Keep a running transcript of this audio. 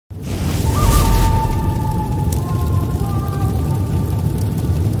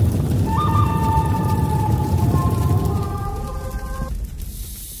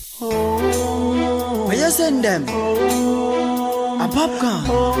send them a popcorn,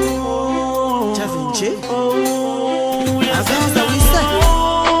 Da Vinci. As that we say,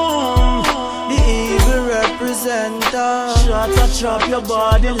 the evil representer. Shut up, chop your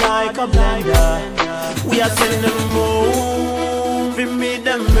body like a blender. We are sending them home, we meet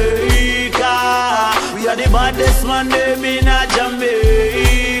them America. We are the baddest man, them in a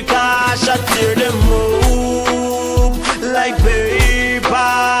Jamaica. Shut tear them move like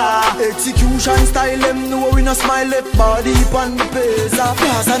paper. Execution style, them know we no smile, left body on the pesa.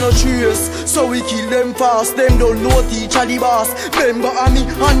 Pass and no trace, so we kill them fast. Them don't know teacher the boss. Remember me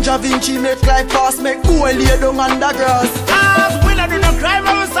and Da Vinci make life fast, make go lay down under grass. We don't do no crime,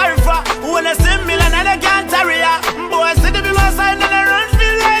 I'm sorry for. When I see million and I can't carry ya. Boy, see the people sign and I run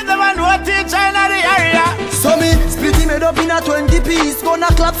feel like the man who teach in the area. So me split him head up in a 20 piece. Gonna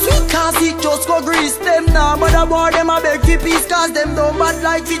clap sweet cause it just go grease. Them now but the boy them a beg for peace. Cause them don't bad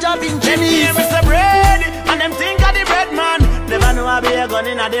like fi Da Vinci. Them hear Mr. Bread and them think of the bread man. Never know I be a gun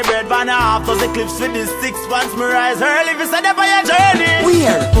in a the bread van. After the clips with the 6 months me rise early. If you say that for your journey.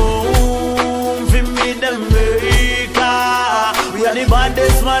 Where? Home fi me the America. We are the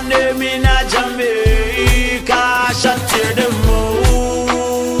baddest man them in a Jamaica. Shut tear them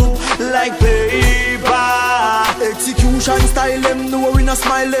move like paper. Execution style, them know we no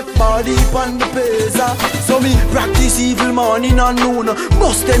smile, left body on the pesa. So me practice evil morning and noon,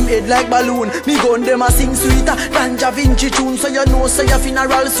 bust them head like balloon. Me gun them a sing sweeter than Da Vinci tune. So you know say your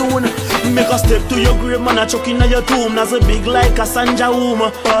funeral soon. Make a step to your grave, man, a chuck in your tomb. That's a big like a Sanja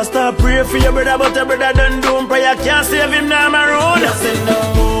womb. Pastor pray for your brother, but your brother done doom. Prayer can't save him, now maroon. Just send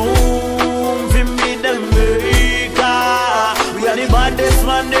them home, fi me the America. We are the baddest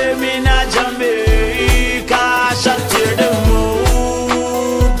man, them in a Jamaica. Shut tear them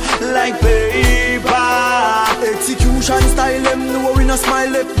move like paper. Execution style, them know we no smile,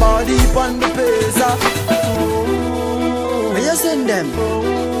 left body on the pesa. Where you send them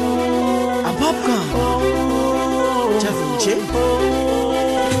a popcorn, Da Vinci.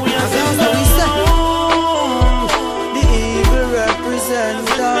 As that we say, the evil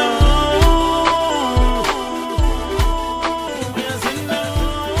representer.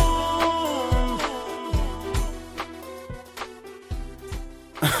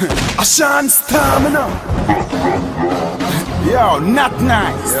 A Sean Stamina. Yo, not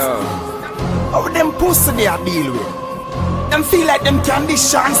nice. Yo. How them pussy they are deal with? Them feel like them can be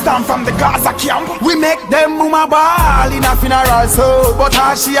Sean Stam from the Gaza camp. We make them mama ball in a funeral so. But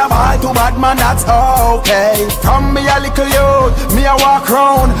how she a ball to bad man, that's okay. From me a little youth, me a walk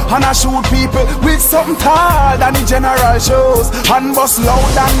round and I shoot people with something tall than the general shows. And bust loud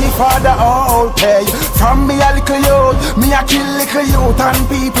than the father, okay. From me a little youth, me a kill little youth and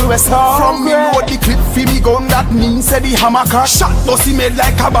people we saw. From me load the clip for me gun, that means say the hammer crack. Shot bossy made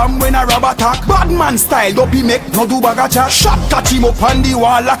like a bomb when a rub attack. Bad man style, don't be make no do bag a chat. Shot catch him up on the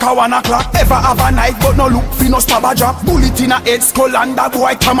wall like a 1 o'clock. Ever have a knife but no look fi no stab a drop. Bullet in a head skull and a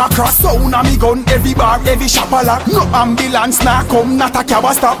boy come across. Sound a me gun, every bar, every shop a lock. No ambulance nah come, not a cab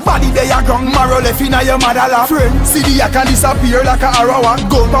a stop. Body they a ground, marrow left in a your mother lap. Friend, see the yak can disappear like a arrow.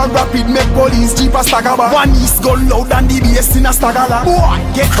 Gun on rapid, make police jeep a stagger back. One east gun loud and the bass in a stagger lap. Boy,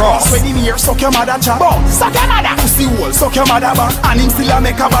 get cross when him here, suck your mother chat. Boy, suck your mother. Pussy hole, suck your mother back. And him still a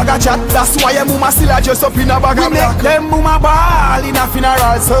make a bag a chat. That's why your mama still a dress up in a bag of black. Them mama ball in a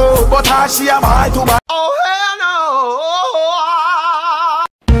funeral so. But how she a ball to ball. Oh hell no.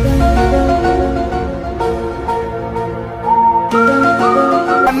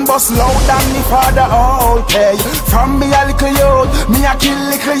 And bust loud than the father, okay. From me a little youth, me a kill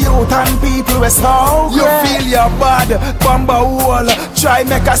little youth and people we so. You feel your bad, bumba hole. Try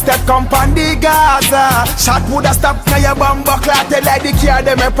make a step come on the Gaza. Shot woulda stop now your bumba clotted like the car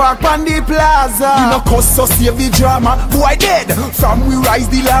them a park on the plaza. You no cuss so save the drama. Boy dead, from we rise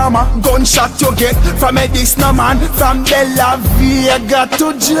the llama. Gunshot you get from a this no man. From Bella Vega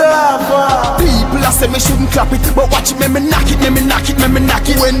to Java. People a say me shouldn't clap it, but watch me knock it, me knock it, me knock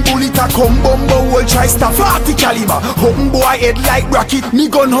it. When bullet a come, bumbo will try stop 40 caliber. Home boy head like rocket. Me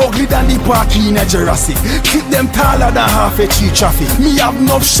gun ugly than the parky in a Jurassic. Keep them taller than half a tree traffic. Me have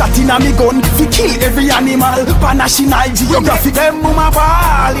enough shot in a me gun fi kill every animal. Pa National Geographic. Them mama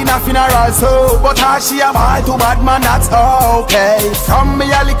ball in a funeral so. But how she a ball to bad man, that's okay. From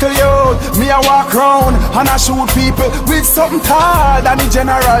me a little youth, me a walk round and I shoot people with something tall than the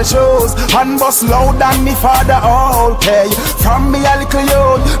general shows. And bust loud than me father, okay. From me a little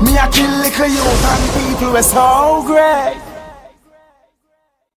youth, me a kill little youth and people we so great.